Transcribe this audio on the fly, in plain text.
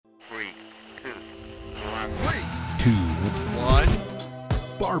1.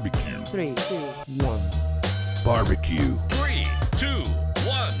 Barbecue. 3, 2, 1. Barbecue. 3, 2,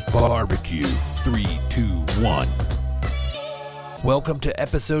 1. Barbecue. 3, 2, 1. Welcome to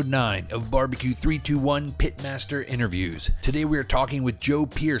episode 9 of Barbecue 321 Pitmaster Interviews. Today we are talking with Joe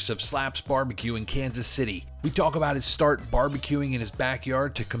Pearce of Slaps BBQ in Kansas City. We talk about his start barbecuing in his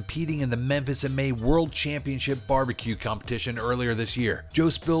backyard to competing in the Memphis and May World Championship barbecue competition earlier this year.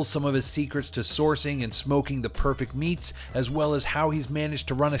 Joe spills some of his secrets to sourcing and smoking the perfect meats, as well as how he's managed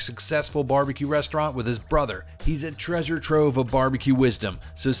to run a successful barbecue restaurant with his brother. He's a treasure trove of barbecue wisdom,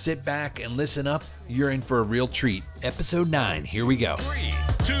 so sit back and listen up. You're in for a real treat. Episode 9, here we go. 3,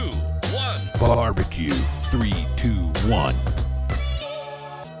 2, 1. Barbecue 3, 2, 1.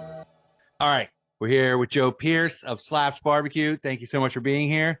 All right. We're here with Joe Pearce of Slaps BBQ. Thank you so much for being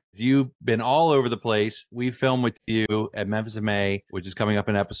here. You've been all over the place. We filmed with you at Memphis and May, which is coming up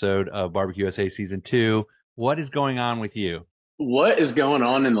an episode of Barbecue USA Season 2. What is going on with you? What is going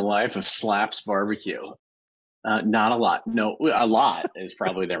on in the life of Slaps BBQ? Not a lot. No, a lot is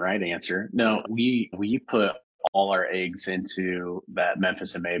probably the right answer. No, we put all our eggs into that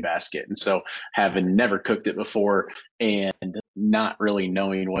Memphis and May basket. And so having never cooked it before and not really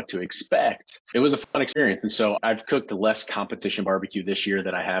knowing what to expect, it was a fun experience. And so I've cooked less competition barbecue this year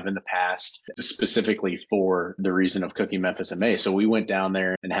than I have in the past, specifically for the reason of cooking Memphis and May. So we went down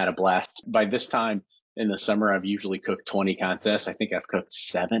there and had a blast. By this time in the summer, I've usually cooked 20 contests. I think I've cooked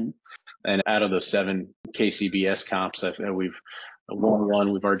 7. And out of those 7 KCBS comps, we've won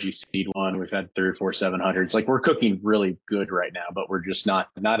one, we've RGC'd one, we've had 3 or 4 700s. Like, we're cooking really good right now, but we're just not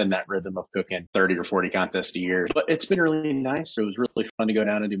in that rhythm of cooking 30 or 40 contests a year. But it's been really nice. It was really fun to go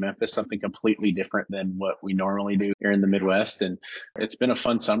down and do Memphis, something completely different than what we normally do here in the Midwest. And it's been a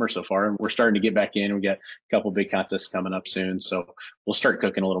fun summer so far. And we're starting to get back in. We got a couple big contests coming up soon. So we'll start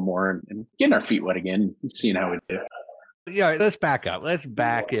cooking a little more and getting our feet wet again and seeing how we do. Yeah, let's back up. Let's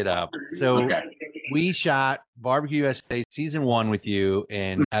back it up. So we shot Barbecue USA Season 1 with you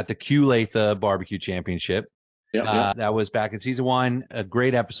at the Q-Latha Barbecue Championship. Yep. That was back in Season 1. A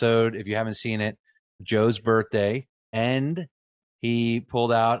great episode. If you haven't seen it, Joe's birthday, and he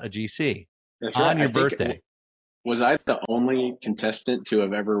pulled out a GC. That's on right. your birthday. Was I the only contestant to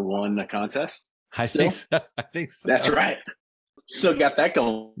have ever won a contest? I think so. That's right. Still got that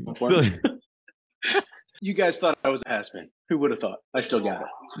going for me. You guys thought I was a has-been. Who would have thought? I still got it.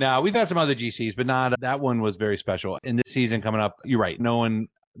 Now, we've got some other GCs, but that one was very special. In this season coming up, you're right. No one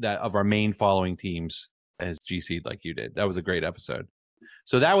that of our main following teams has GC'd like you did. That was a great episode.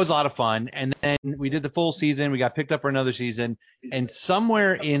 So that was a lot of fun. And then we did the full season. We got picked up for another season. And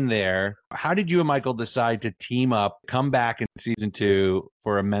somewhere in there, how did you and Michael decide to team up, come back in Season 2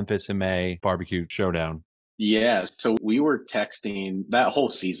 for a Memphis and May barbecue showdown? Yeah, so we were texting that whole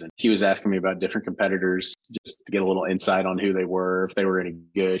season. He was asking me about different competitors just to get a little insight on who they were, if they were any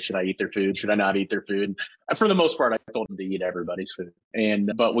good. Should I eat their food? Should I not eat their food? For the most part, I told him to eat everybody's food.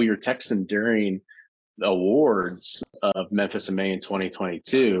 But we were texting during the awards of Memphis and May in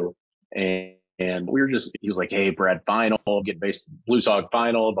 2022. And we were he was like, hey, Brad, final, get Blues Hog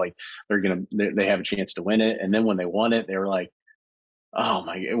final. Like, they have a chance to win it. And then when they won it, they were like, oh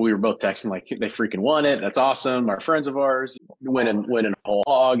my, we were both texting like, they freaking won it. That's awesome. Our friends of ours winning a whole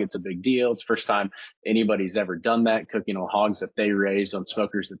hog. It's a big deal. It's the first time anybody's ever done that, cooking on hogs that they raised, on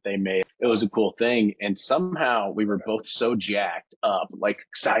smokers that they made. It was a cool thing. And somehow we were both so jacked up, like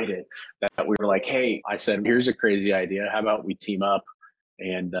excited, that we were like, hey, I said, here's a crazy idea. How about we team up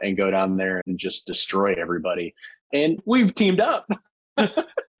and go down there and just destroy everybody? And we've teamed up.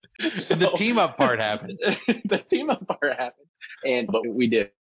 So the team up part happened. The team up part happened. But we did.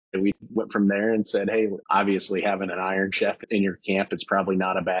 We went from there and said, hey, obviously having an Iron Chef in your camp is probably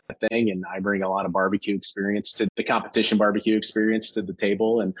not a bad thing. And I bring a lot of barbecue experience to the competition, barbecue experience to the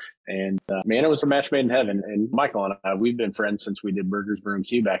table. And man, it was a match made in heaven. And Michael and I, we've been friends since we did Burgers Brew and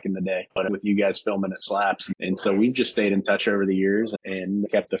Q back in the day, but with you guys filming at Slaps. And so we've just stayed in touch over the years and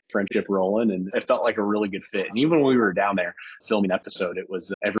kept the friendship rolling. And it felt like a really good fit. And even when we were down there filming episode, it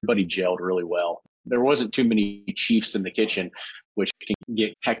was everybody gelled really well. There wasn't too many chiefs in the kitchen, which can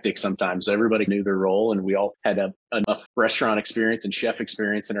get hectic sometimes. Everybody knew their role, and we all had enough restaurant experience and chef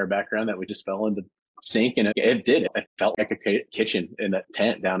experience in our background that we just fell into sync. And it did. It felt like a kitchen in that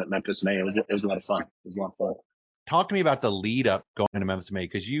tent down at Memphis May. It was a lot of fun. It was a lot of fun. Talk to me about the lead up going to Memphis May,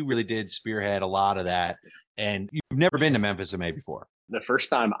 because you really did spearhead a lot of that. And you've never been to Memphis May before. The first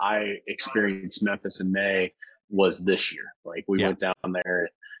time I experienced Memphis in May was this year. Like, we went down there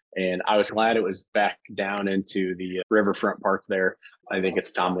And I was glad it was back down into the riverfront park there. I think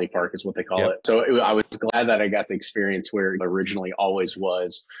it's Tom Lee Park is what they call it. So I was glad that I got the experience where it originally always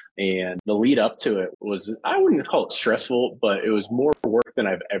was. And the lead up to it was, I wouldn't call it stressful, but it was more work than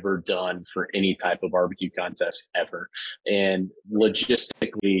I've ever done for any type of barbecue contest ever. And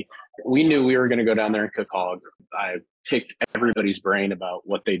logistically, we knew we were going to go down there and cook hog. I picked everybody's brain about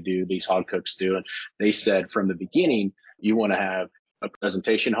what they do, these hog cooks do. And they said from the beginning, you want to have a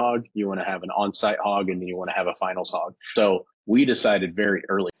presentation hog, you want to have an on-site hog, and then you want to have a finals hog. So we decided very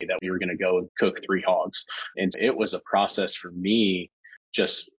early that we were going to go and cook 3 hogs. And it was a process for me,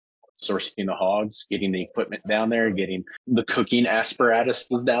 just sourcing the hogs, getting the equipment down there, getting the cooking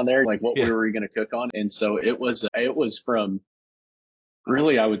apparatuses down there, like what were we going to cook on. And so it was from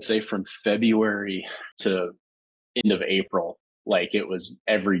really, I would say from February to end of April. Like it was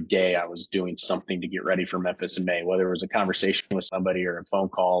every day I was doing something to get ready for Memphis in May, whether it was a conversation with somebody or a phone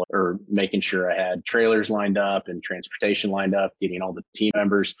call or making sure I had trailers lined up and transportation lined up, getting all the team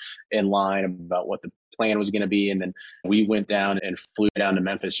members in line about what the plan was going to be. And then we went down and flew down to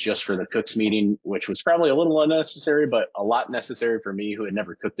Memphis just for the cooks meeting, which was probably a little unnecessary, but a lot necessary for me who had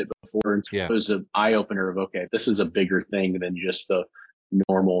never cooked it before. And so it was an eye opener of, okay, this is a bigger thing than just the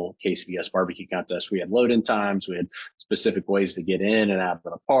normal KCBS barbecue contest. We had load-in times, we had specific ways to get in and out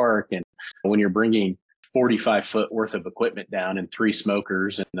of the park. And when you're bringing 45-foot worth of equipment down and 3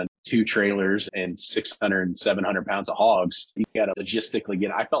 smokers and then 2 trailers and 600 and 700 pounds of hogs, you got to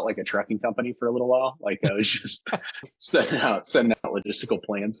logistically I felt like a trucking company for a little while. Like I was just sending out logistical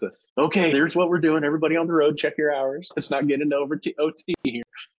plans to, okay, here's what we're doing. Everybody on the road, check your hours. Let's not get into OT here.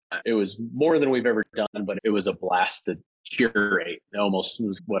 It was more than we've ever done, but it was a blast to curate. It almost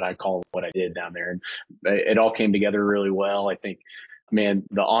was what I call what I did down there. And it all came together really well. I think, man,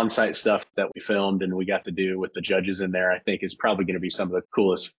 the on-site stuff that we filmed and we got to do with the judges in there, I think is probably going to be some of the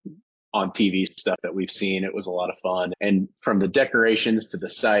coolest on TV stuff that we've seen. It was a lot of fun. And from the decorations to the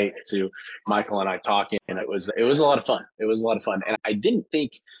site to Michael and I talking, and it was a lot of fun. It was a lot of fun. And I didn't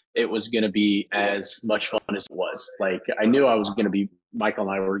think it was going to be as much fun as it was. Like I knew Michael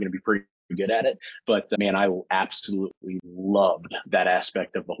and I were going to be pretty good at it, but man, I absolutely loved that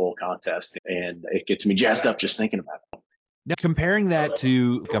aspect of the whole contest. And it gets me jazzed up just thinking about it. Now, comparing that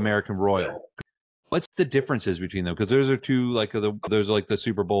to American Royal, what's the differences between them? Because those are two those are like the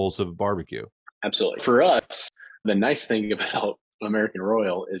Super Bowls of barbecue. Absolutely. For us, the nice thing about American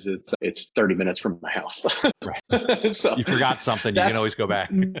Royal is it's 30 minutes from my house. Right. So you forgot something, you can always go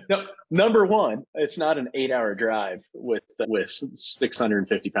back. Number one, it's not an 8-hour drive with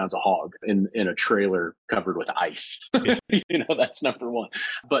 650 pounds of hog in a trailer covered with ice. That's number one.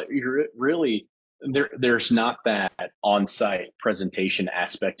 But you're really there's not that on-site presentation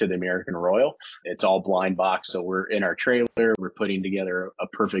aspect to the American Royal. It's all blind box. So we're in our trailer, we're putting together a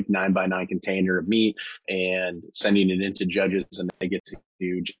perfect 9x9 container of meat and sending it into judges, and they get to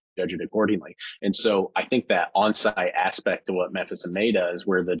judge it accordingly. And so I think that on-site aspect to what Memphis in May does,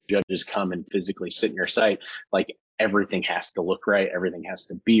 where the judges come and physically sit in your site, like everything has to look right, everything has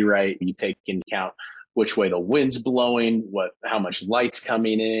to be right. You take into account which way the wind's blowing, how much light's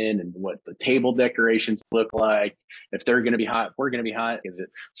coming in, and what the table decorations look like. If they're going to be hot, if we're going to be hot, is it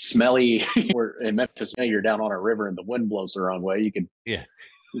smelly? We're in Memphis, you're down on a river and the wind blows the wrong way. You could,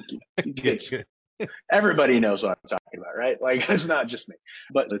 everybody knows what I'm talking about, right? Like it's not just me,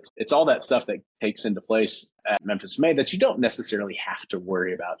 but it's all that stuff that takes into place at Memphis May that you don't necessarily have to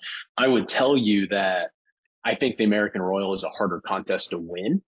worry about. I would tell you that I think the American Royal is a harder contest to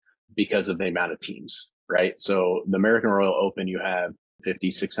win because of the amount of teams, right? So the American Royal Open, you have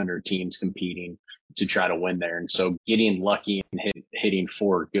 600 teams competing to try to win there. And so getting lucky and hitting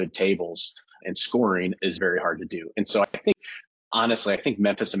 4 good tables and scoring is very hard to do. And so I think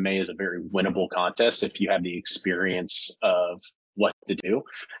Memphis in May is a very winnable contest if you have the experience of what to do.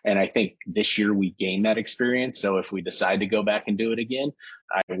 And I think this year we gained that experience. So if we decide to go back and do it again,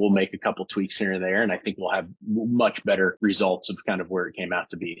 I will make a couple tweaks here and there. And I think we'll have much better results of kind of where it came out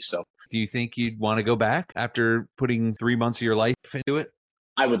to be. So do you think you'd want to go back after putting 3 months of your life into it?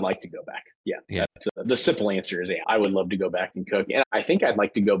 I would like to go back. Yeah. The simple answer is, I would love to go back and cook. And I think I'd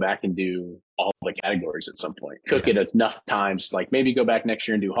like to go back and do all the categories at some point. Cook it enough times, like maybe go back next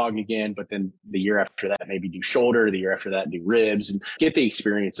year and do hog again, but then the year after that, maybe do shoulder, the year after that, do ribs, and get the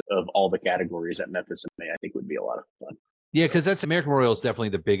experience of all the categories at Memphis in May. I think would be a lot of fun. Yeah, because that's American Royal is definitely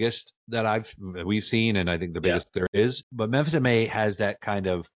the biggest that we've seen, and I think the biggest there is. But Memphis in May has that kind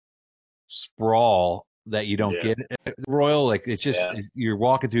of sprawl that you don't get at Royal. Like it's just you're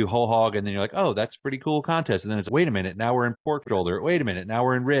walking through whole hog and then you're like, oh, that's a pretty cool contest. And then it's wait a minute, now we're in pork shoulder. Wait a minute, now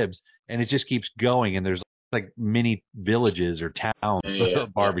we're in ribs. And it just keeps going. And there's like mini villages or towns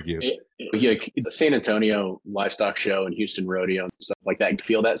of barbecue. Yeah, the San Antonio Livestock Show and Houston Rodeo and stuff like that, you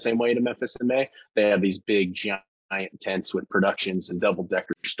feel that same way to Memphis in May. They have these big giant tents with productions and double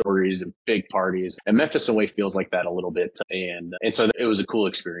decker stories and big parties. And Memphis in a way feels like that a little bit. And so it was a cool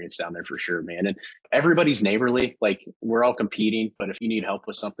experience down there for sure, man. And everybody's neighborly. Like, we're all competing, but if you need help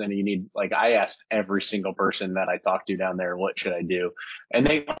with something, you need, like, I asked every single person that I talked to down there, what should I do? And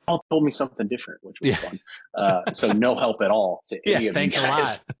they all told me something different, which was fun. So no help at all to any of you guys. A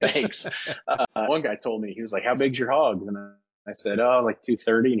lot. Thanks. One guy told me, he was like, how big's your hog? And I said, oh, like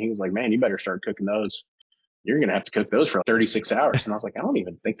 230. And he was like, man, you better start cooking those. You're going to have to cook those for 36 hours. And I was like, I don't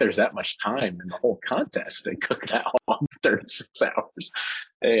even think there's that much time in the whole contest to cook that hog for 36 hours.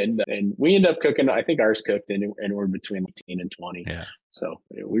 And we end up cooking, I think ours cooked anywhere between 18 and 20. Yeah. So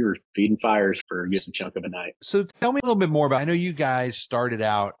we were feeding fires for a good chunk of a night. So tell me a little bit more about, I know you guys started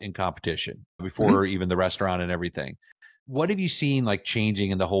out in competition before even the restaurant and everything. What have you seen like changing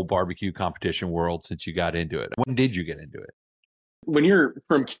in the whole barbecue competition world since you got into it? When did you get into it? When you're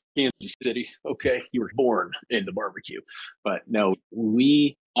from Kansas City, okay, you were born into barbecue. But no,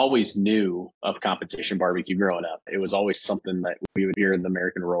 we always knew of competition barbecue growing up. It was always something that we would hear in the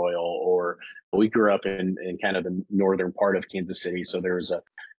American Royal, or we grew up in kind of the northern part of Kansas City. So there was a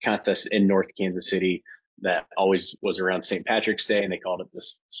contest in North Kansas City that always was around St. Patrick's Day, and they called it the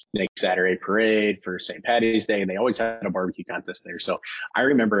Snake Saturday Parade for St. Patty's Day, and they always had a barbecue contest there. So I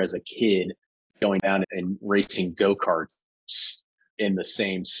remember as a kid going down and racing go-karts in the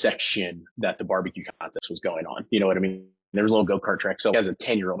same section that the barbecue contest was going on. You know what I mean? There was a little go-kart track. So as a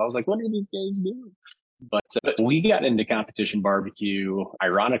 10-year-old, I was like, what are these guys doing? But we got into competition barbecue.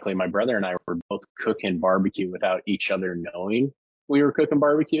 Ironically, my brother and I were both cooking barbecue without each other knowing we were cooking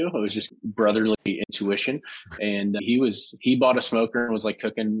barbecue. It was just brotherly intuition. And he bought a smoker and was like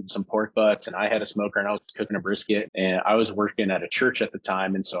cooking some pork butts, and I had a smoker and I was cooking a brisket, and I was working at a church at the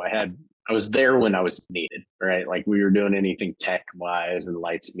time. And so I was there when I was needed, right? Like, we were doing anything tech wise and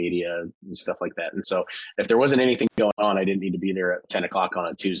lights, media and stuff like that. And so if there wasn't anything going on, I didn't need to be there at 10 o'clock on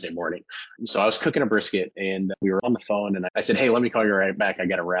a Tuesday morning. And so I was cooking a brisket, and we were on the phone, and I said, hey, let me call you right back. I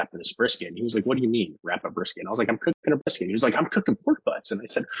got to wrap this brisket. And he was like, what do you mean wrap a brisket? And I was like, I'm cooking a brisket. He was like, I'm cooking pork butts. And I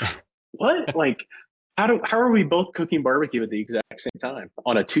said, what? Like, how are we both cooking barbecue at the exact same time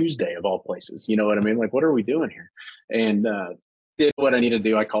on a Tuesday of all places? You know what I mean? Like, what are we doing here? And, did what I needed to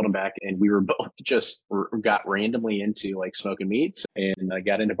do. I called him back, and we were both just got randomly into like smoking meats, and I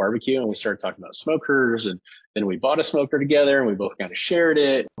got into barbecue, and we started talking about smokers, and then we bought a smoker together, and we both kind of shared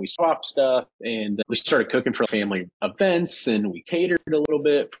it. We swapped stuff, and we started cooking for family events, and we catered a little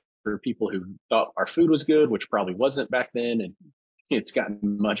bit for people who thought our food was good, which probably wasn't back then, and it's gotten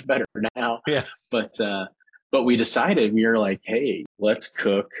much better now. Yeah. But we decided, we were like, hey, let's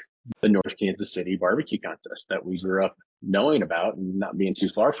cook the North Kansas City barbecue contest that we grew up knowing about and not being too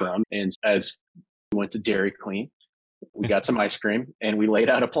far from. And as we went to Dairy Queen, we got some ice cream, and we laid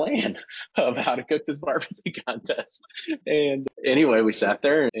out a plan of how to cook this barbecue contest. And anyway, we sat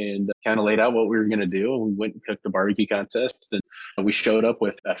there and kind of laid out what we were going to do. And we went and cooked the barbecue contest, and we showed up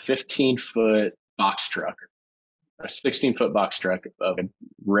with a 15-foot box truck, a 16-foot box truck of a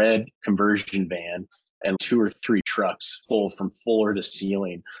red conversion van, and 2 or 3 trucks full from floor to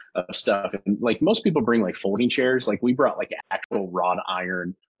ceiling of stuff. And like, most people bring like folding chairs. Like, we brought like actual wrought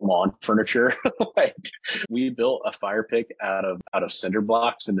iron lawn furniture. Like, we built a fire pit out of cinder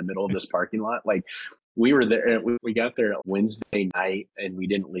blocks in the middle of this parking lot. Like, we were there, we got there Wednesday night, and we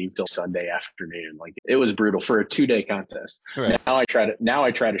didn't leave till Sunday afternoon. Like, it was brutal for a 2-day contest. Right. Now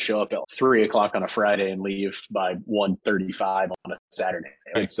I try to show up at 3 o'clock on a Friday and leave by 1:35 on a Saturday.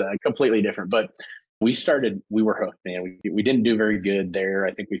 It's completely different. But we were hooked, man. We didn't do very good there.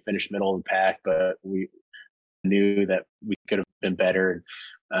 I think we finished middle of the pack, but we knew that we could have been better.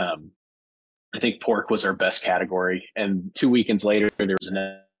 I think pork was our best category. And 2 weekends later, there was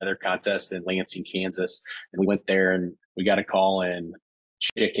another contest in Lansing, Kansas. And we went there, and we got a call in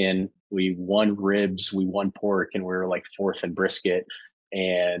chicken. We won ribs, we won pork, and we were like 4th in brisket.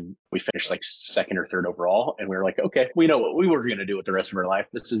 And we finished like 2nd or 3rd overall. And we were like, okay, we know what we were going to do with the rest of our life.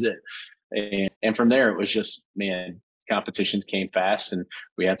 This is it. And from there, it was just, man, competitions came fast, and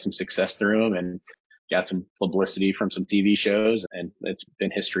we had some success through them, and got some publicity from some TV shows, and it's been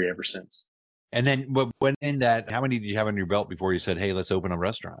history ever since. And then when in that, how many did you have on your belt before you said, hey, let's open a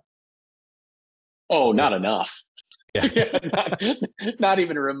restaurant? Oh, not enough. Yeah. not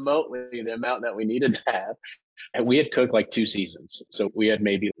even remotely the amount that we needed to have. And we had cooked like 2 seasons. So we had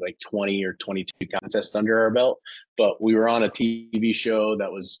maybe like 20 or 22 contests under our belt, but we were on a TV show that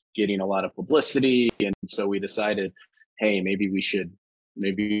was getting a lot of publicity. And so we decided, hey, maybe we should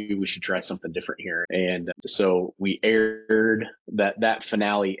maybe we should try something different here. And so we aired that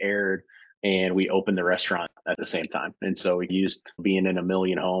finale aired, and we opened the restaurant at the same time. And so we used being in a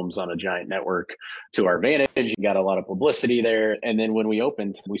million homes on a giant network to our advantage. Got a lot of publicity there. And then when we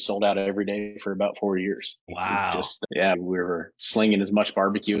opened, we sold out every day for about 4 years. Wow. We were slinging as much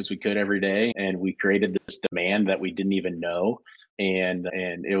barbecue as we could every day. And we created this demand that we didn't even know. And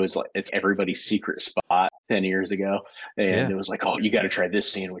it was like, it's everybody's secret spot 10 years ago. And it was like, oh, you got to try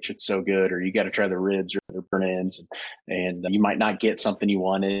this sandwich. It's so good. Or you got to try the ribs or the burnt ends. And you might not get something you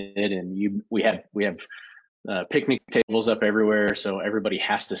wanted. And we have picnic tables up everywhere. So everybody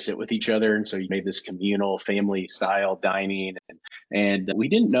has to sit with each other. And so you made this communal family style dining. And we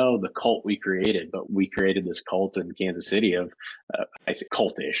didn't know the cult we created, but we created this cult in Kansas City of, I say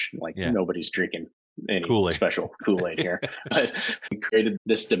cultish, like nobody's drinking any Kool-Aid. Special Kool-Aid here. But we created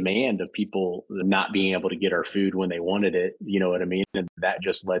this demand of people not being able to get our food when they wanted it. You know what I mean? And that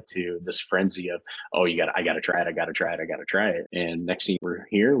just led to this frenzy of, oh, I got to try it. I got to try it. I got to try it. And next thing we're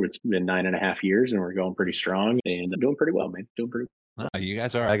here, it's been 9.5 years and we're going pretty strong and doing pretty well, man. Doing pretty well. You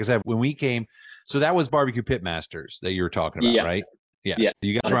guys are, like I said, when we came, so that was Barbecue Pitmasters that you were talking about, right? Yeah. So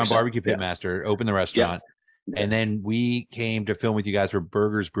you guys were on Barbecue Pitmaster, opened the restaurant. And then we came to film with you guys for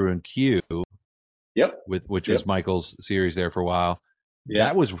Burgers, Brew, and Q. Which was Michael's series there for a while.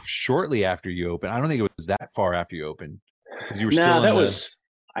 That was shortly after you opened. I don't think it was that far after you opened. Because you were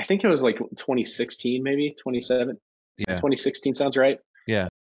I think it was like 2016, maybe 2017. 2016 sounds right. Yeah.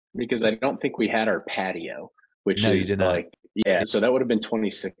 Because I don't think we had our patio, which is like, so that would have been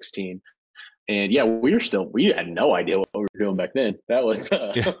 2016. And we had no idea what we were doing back then. That was,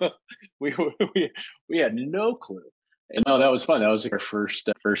 we had no clue. And no, that was fun. That was like our first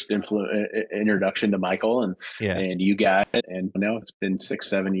introduction to Michael, and you got it. And now it's been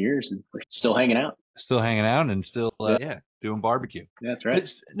 6-7 years, and we're still hanging out. And still doing barbecue. That's right.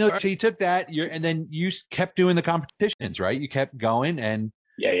 So you took that, and then you kept doing the competitions, right? You kept going, and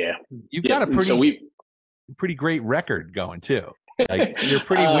you've got a pretty great record going too. Like you're a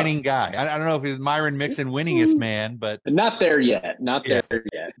pretty winning guy. I don't know if it's Myron Mixon winningest man, but not there yet.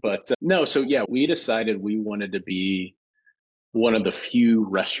 But no. So we decided we wanted to be one of the few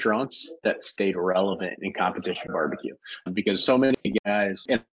restaurants that stayed relevant in competition barbecue, because so many guys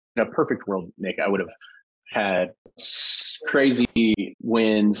in a perfect world, Nick, I would have had crazy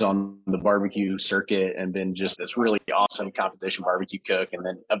wins on the barbecue circuit and been just this really awesome competition barbecue cook, and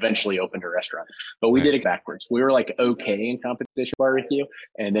then eventually opened a restaurant. But we did it backwards. We were like okay in competition barbecue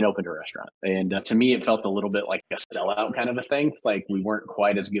and then opened a restaurant. And to me, it felt a little bit like a sellout kind of a thing. Like we weren't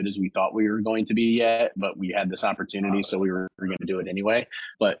quite as good as we thought we were going to be yet, but we had this opportunity, so we were going to do it anyway.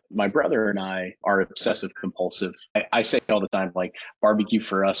 But my brother and I are obsessive compulsive. I say all the time, like barbecue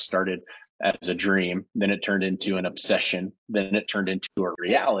for us started as a dream, then it turned into an obsession, then it turned into a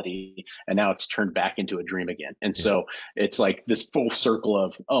reality, and now it's turned back into a dream again. And so it's like this full circle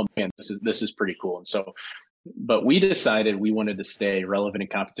of, oh man, this is pretty cool. And so, but we decided we wanted to stay relevant in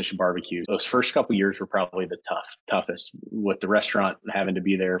competition barbecue. Those first couple of years were probably the toughest, with the restaurant having to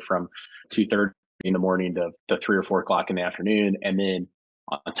be there from 2:30 in the morning to 3 or 4 o'clock in the afternoon, and then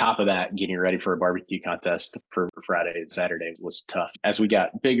on top of that, getting ready for a barbecue contest for Friday and Saturday was tough. As we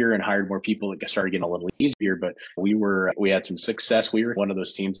got bigger and hired more people, it started getting a little easier, but we had some success. We were one of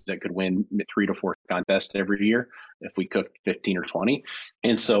those teams that could win 3 to 4 contests every year if we cooked 15 or 20.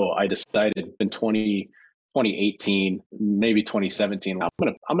 And so I decided in 2018, maybe 2017, I'm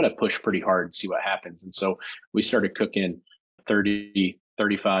going to push pretty hard and see what happens. And so we started cooking 30,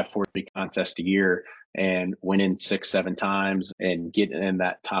 35, 40 contests a year, and winning 6-7 times and getting in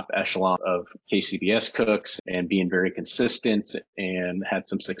that top echelon of KCBS cooks and being very consistent, and had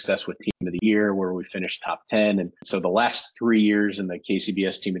some success with Team of the Year where we finished top 10. And so the last 3 years in the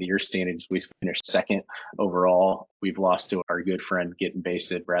KCBS Team of the Year standings, we finished second overall. We've lost to our good friend getting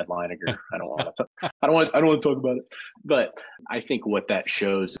basted, Brad Leiniger. I don't want to talk about it, but I think what that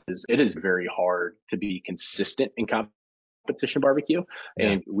shows is it is very hard to be consistent in competition barbecue,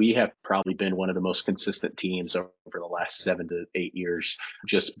 and we have probably been one of the most consistent teams over the last 7 to 8 years,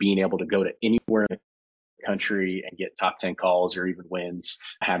 just being able to go to anywhere in the country and get top 10 calls or even wins,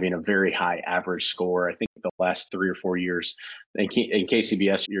 having a very high average score. I think the last 3 or 4 years in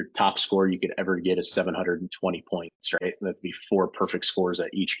KCBS, your top score you could ever get is 720 points, right? That'd be 4 perfect scores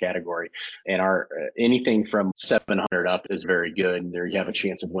at each category. And our anything from 700 up is very good, and there you have a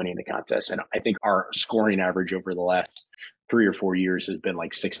chance of winning the contest. And I think our scoring average over the last 3 or 4 years has been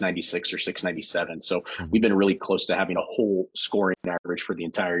like 696 or 697. So we've been really close to having a whole scoring average for the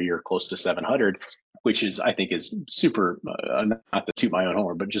entire year, close to 700, which I think is super, not to toot my own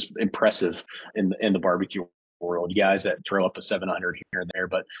horn, but just impressive in the barbecue world, guys that throw up a 700 here and there.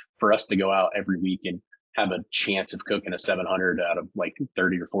 But for us to go out every week and have a chance of cooking a 700 out of like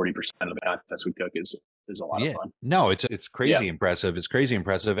 30 or 40% of the contests we cook is a lot of fun. No, it's crazy impressive. It's crazy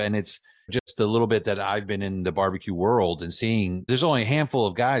impressive. And it's just a little bit that I've been in the barbecue world and seeing there's only a handful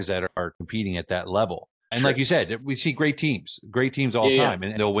of guys that are competing at that level. And like you said, we see great teams all the time,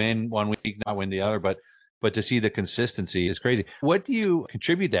 and they'll win one week, not win the other, but to see the consistency is crazy. What do you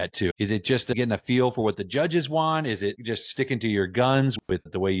contribute that to? Is it just getting a feel for what the judges want? Is it just sticking to your guns with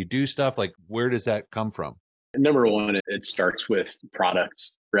the way you do stuff? Like, where does that come from? Number one, it starts with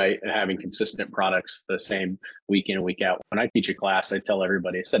products, right? And having consistent products the same week in and week out. When I teach a class, I tell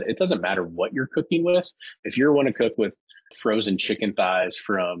everybody, I said, it doesn't matter what you're cooking with. If you want to cook with frozen chicken thighs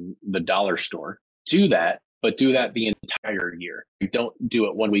from the dollar store, do that, but do that the entire year. You don't do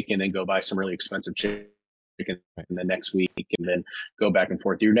it one week and then go buy some really expensive chicken and the next week and then go back and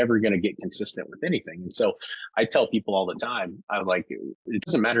forth. You're never going to get consistent with anything. And so I tell people all the time, I'm like, it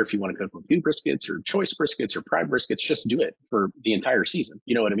doesn't matter if you want to cook with new briskets or choice briskets or prime briskets, just do it for the entire season.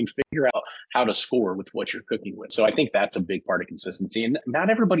 You know what I mean? Figure out how to score with what you're cooking with. So I think that's a big part of consistency. And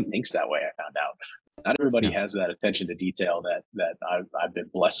not everybody thinks that way, I found out. Not everybody has that attention to detail that I've been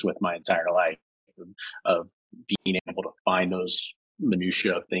blessed with my entire life of being able to find those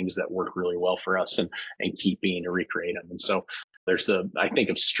minutia of things that work really well for us and keeping and recreate them. And so I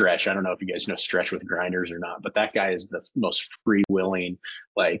think of Stretch. I don't know if you guys know Stretch with grinders or not, but that guy is the most freewheeling.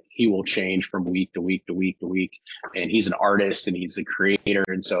 Like, he will change from week to week to week to week. And he's an artist and he's a creator.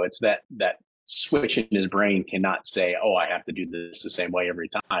 And so it's that switch in his brain cannot say, oh, I have to do this the same way every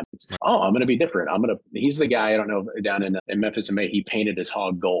time. It's, oh, I'm going to be different. He's the guy, I don't know, down in Memphis and May, he painted his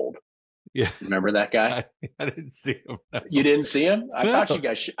hog gold. Yeah. Remember that guy? I didn't see him. No. You didn't see him? I thought you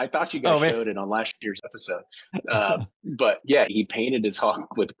guys showed it on last year's episode. But yeah, he painted his hog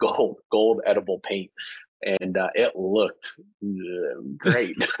with gold edible paint, and it looked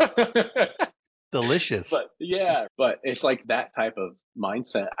great. Delicious. But it's like that type of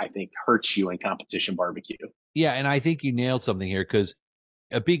mindset, I think, hurts you in competition barbecue. Yeah, and I think you nailed something here, because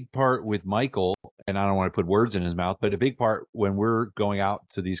a big part with Michael, and I don't want to put words in his mouth, but a big part when we're going out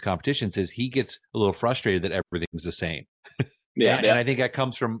to these competitions is he gets a little frustrated that everything's the same. And I think that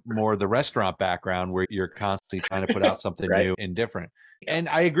comes from more the restaurant background, where you're constantly trying to put out something new and different. And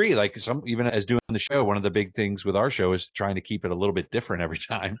I agree, like even as doing the show, one of the big things with our show is trying to keep it a little bit different every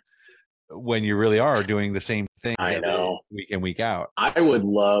time, when you really are doing the same thing week in, week out. I would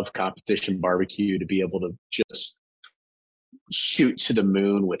love competition barbecue to be able to just shoot to the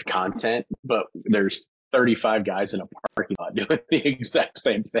moon with content, but there's 35 guys in a parking lot doing the exact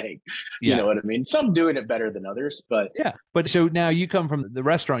same thing. You know what I mean? Some doing it better than others, but But so now you come from the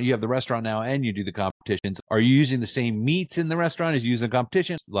restaurant, you have the restaurant now, and you do the competitions. Are you using the same meats in the restaurant as you use in the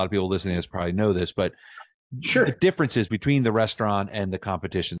competition? A lot of people listening to this probably know this, but the differences between the restaurant and the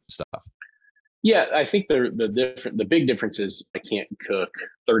competition stuff. Yeah, I think the big difference is I can't cook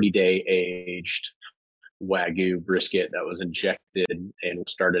 30-day aged Wagyu brisket that was injected and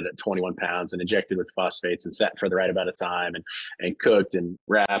started at 21 pounds and injected with phosphates and sat for the right amount of time and cooked and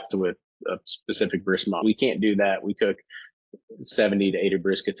wrapped with a specific brisket. We can't do that. We cook 70 to 80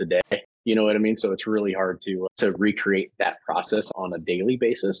 briskets a day. You know what I mean? So it's really hard to recreate that process on a daily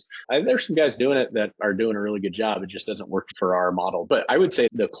basis. There's some guys doing it that are doing a really good job. It just doesn't work for our model. But I would say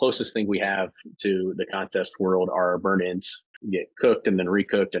the closest thing we have to the contest world are burn-ins. Get cooked and then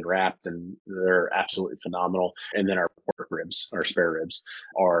recooked and wrapped, and they're absolutely phenomenal. And then our pork ribs, our spare ribs,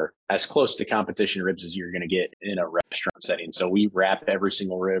 are as close to competition ribs as you're going to get in a restaurant setting. So we wrap every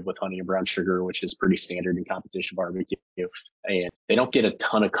single rib with honey and brown sugar, which is pretty standard in competition barbecue. And they don't get a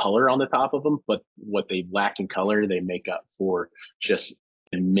ton of color on the top of them, but what they lack in color, they make up for just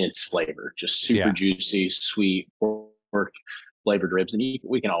immense flavor, just super juicy, sweet pork flavored ribs. And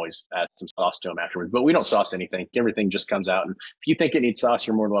we can always add some sauce to them afterwards, but we don't sauce anything. Everything just comes out. And if you think it needs sauce,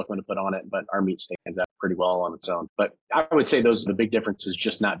 you're more than welcome to put on it, but our meat stands out pretty well on its own. But I would say the big difference is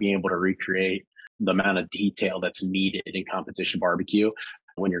just not being able to recreate the amount of detail that's needed in competition barbecue.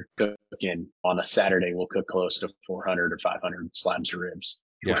 When you're cooking on a Saturday, we'll cook close to 400 or 500 slabs of ribs.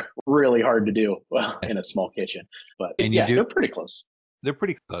 Yeah. Really hard to do in a small kitchen, but they're pretty close. They're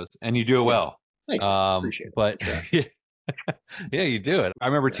pretty close, and you do it well. Thanks. Appreciate it. But yeah, you do it. I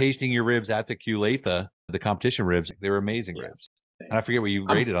remember tasting your ribs at the Culetha, the competition ribs. They were amazing ribs. And I forget what you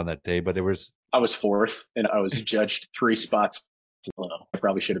rated on that day, but I was fourth, and I was judged 3 spots. I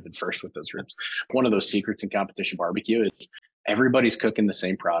probably should have been first with those ribs. One of those secrets in competition barbecue is everybody's cooking the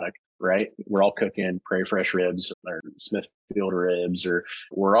same product, right? We're all cooking Prairie Fresh ribs or Smithfield ribs, or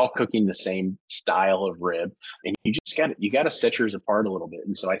we're all cooking the same style of rib. And you just you got to set yours apart a little bit.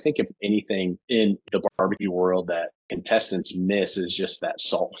 And so I think if anything in the barbecue world that contestants miss is just that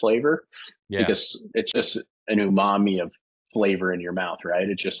salt flavor, because it's just an umami of flavor in your mouth, right?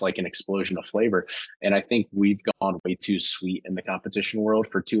 It's just like an explosion of flavor. And I think we've gone way too sweet in the competition world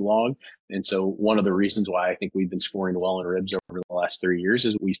for too long. And so one of the reasons why I think we've been scoring well in ribs over the last 3 years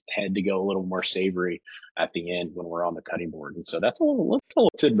is we tend to go a little more savory at the end when we're on the cutting board. And so that's a little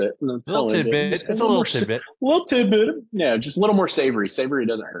tidbit. It's a little tidbit. A little tidbit. Yeah, just a little more savory. Savory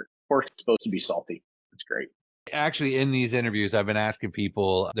doesn't hurt. Pork's supposed to be salty. It's great. Actually, in these interviews, I've been asking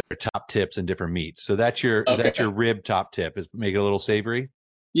people their top tips in different meats. So that's your rib top tip, is make it a little savory?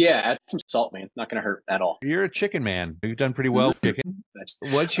 Yeah, add some salt, man. Not going to hurt at all. You're a chicken man. You've done pretty well with chicken.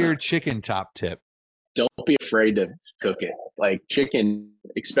 What's your chicken top tip? Don't be afraid to cook it. Like chicken,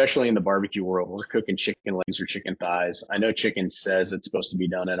 especially in the barbecue world, we're cooking chicken legs or chicken thighs. I know chicken says it's supposed to be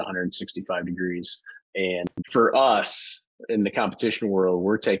done at 165 degrees. And for us, in the competition world,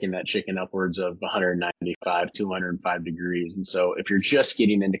 we're taking that chicken upwards of 195, 205 degrees. And so if you're just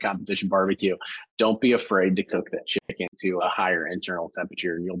getting into competition barbecue, don't be afraid to cook that chicken to a higher internal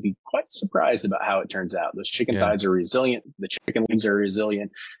temperature. And you'll be quite surprised about how it turns out. Those chicken thighs are resilient. The chicken legs are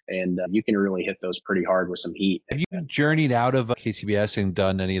resilient. And you can really hit those pretty hard with some heat. Have you journeyed out of KCBS and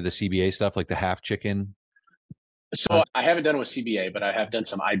done any of the CBA stuff, like the half chicken? So I haven't done it with CBA, but I have done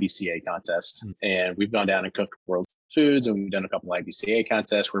some IBCA contests. And we've gone down and cooked World Foods, and we've done a couple of IBCA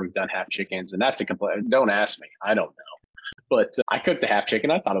contests where we've done half chickens, and that's a complete, don't ask me, I don't know. But I cooked the half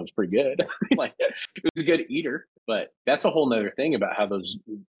chicken. I thought it was pretty good. Like, it was a good eater, but that's a whole nother thing about how those,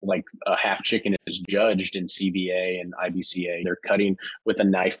 like a half chicken is judged in CBA and IBCA. They're cutting with a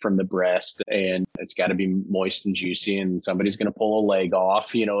knife from the breast, and it's got to be moist and juicy, and somebody's going to pull a leg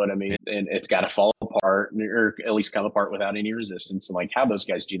off, you know what I mean? And it's got to fall apart, or at least come apart without any resistance. And like how those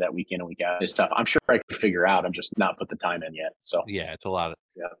guys do that week in and week out is tough. I'm sure I could figure out. I'm just not put the time in yet. So yeah, it's a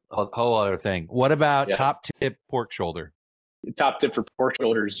whole other thing. What about top tip pork shoulder? Top tip for pork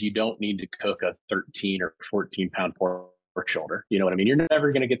shoulders: you don't need to cook a 13 or 14 pound pork shoulder. You know what I mean? You're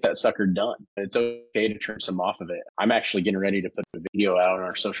never going to get that sucker done. It's okay to trim some off of it. I'm actually getting ready to put a video out on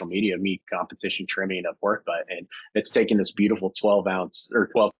our social media of me competition trimming a pork butt, and it's taking this beautiful 12 pound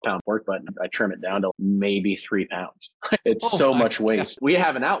pork butt, and I trim it down to maybe 3 pounds. It's so much waste. We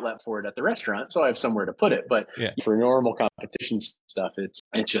have an outlet for it at the restaurant, so I have somewhere to put it. But for normal competition stuff, it's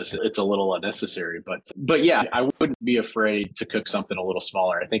a little unnecessary. But yeah, I wouldn't be afraid to cook something a little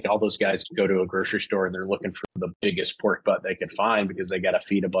smaller. I think all those guys go to a grocery store and they're looking for the biggest pork butt they could find because they got to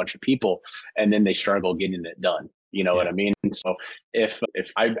feed a bunch of people, and then they struggle getting it done. You know what I mean? So if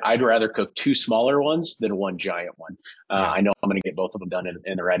I'd rather cook 2 smaller ones than 1 giant one. I know I'm going to get both of them done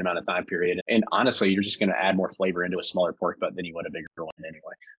in the right amount of time period. And honestly, you're just going to add more flavor into a smaller pork butt than you would a bigger one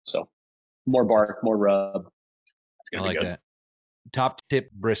anyway. So more bark, more rub. It's going to be good. That. Top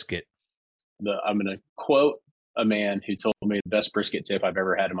tip brisket. I'm going to quote a man who told me the best brisket tip I've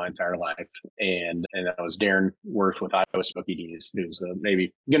ever had in my entire life. And that was Darren Worth with Iowa Smoky D's, who's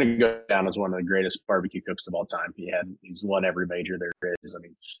maybe going to go down as one of the greatest barbecue cooks of all time. He's won every major there is. I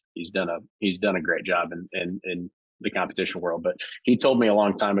mean, he's done a great job in the competition world. But he told me a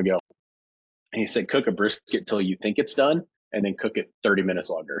long time ago, and he said, cook a brisket till you think it's done, and then cook it 30 minutes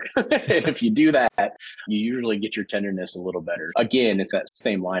longer. And if you do that, you usually get your tenderness a little better. Again, it's that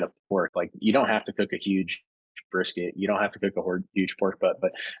same line of pork. Like, you don't have to cook a huge brisket. You don't have to cook a huge pork butt,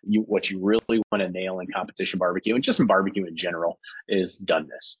 but what you really want to nail in competition barbecue, and just in barbecue in general, is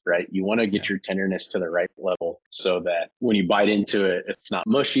doneness, right? You want to get your tenderness to the right level so that when you bite into it, it's not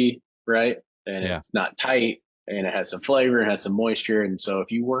mushy, right? And it's not tight, and it has some flavor, it has some moisture. And so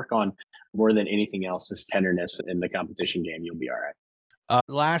if you work on more than anything else, this tenderness in the competition game, you'll be all right.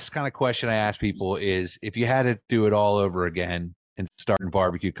 Last kind of question I ask people is, if you had to do it all over again and start in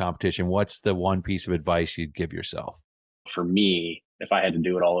barbecue competition, what's the one piece of advice you'd give yourself? For me, if I had to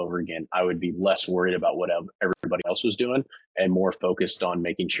do it all over again, I would be less worried about what everybody else was doing and more focused on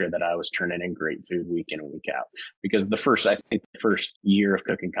making sure that I was turning in great food week in and week out. Because the first year of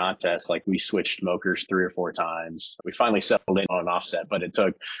cooking contests, like, we switched smokers 3 or 4 times. We finally settled in on an offset, but it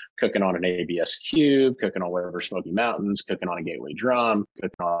took cooking on an ABS cube, cooking on whatever Smoky Mountains, cooking on a gateway drum,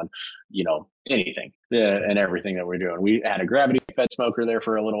 cooking on, anything and everything that we're doing. We had a gravity fed smoker there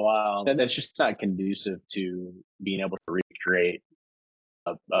for a little while, and that's just not conducive to being able to recreate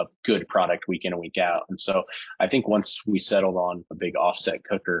a good product week in and week out. And so I think once we settled on a big offset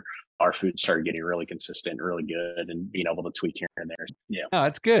cooker, our food started getting really consistent, really good, and being able to tweak here and there. Yeah. Oh,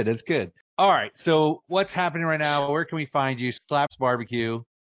 that's good. That's good. All right. So what's happening right now? Where can we find you? Slaps BBQ,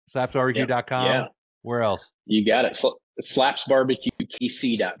 slapsbbq.com. Yeah. Where else? You got it.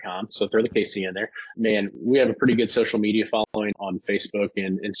 slapsbbqkc.com. So throw the KC in there. Man, we have a pretty good social media following on Facebook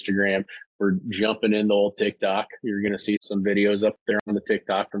and Instagram. We're jumping in the old TikTok. You're going to see some videos up there on the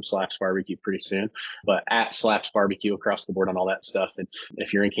TikTok from Slaps BBQ pretty soon. But at Slaps BBQ across the board on all that stuff. And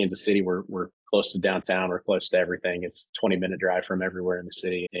if you're in Kansas City, we're close to downtown. We're close to everything. It's a 20-minute drive from everywhere in the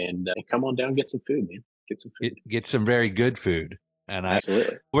city. And come on down, get some food, man. Get some food. Get some very good food. And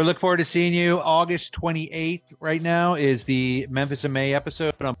Absolutely. We're looking forward to seeing you. August 28th right now is the Memphis in May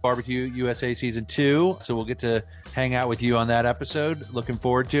episode on Barbecue USA Season 2. So we'll get to hang out with you on that episode. Looking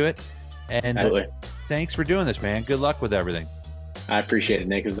forward to it. And thanks for doing this, man. Good luck with everything. I appreciate it,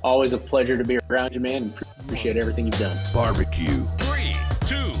 Nick. It was always a pleasure to be around you, man. And appreciate everything you've done. Barbecue. 3,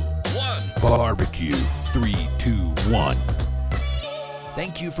 2, 1. Barbecue 3, 2, 1.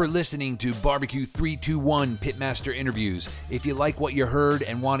 Thank you for listening to Barbecue 321 Pitmaster Interviews. If you like what you heard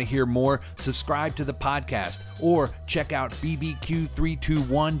and want to hear more, subscribe to the podcast or check out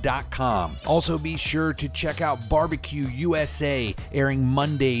bbq321.com. Also be sure to check out Barbecue USA, airing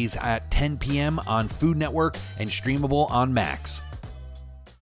Mondays at 10 p.m. on Food Network and streamable on Max.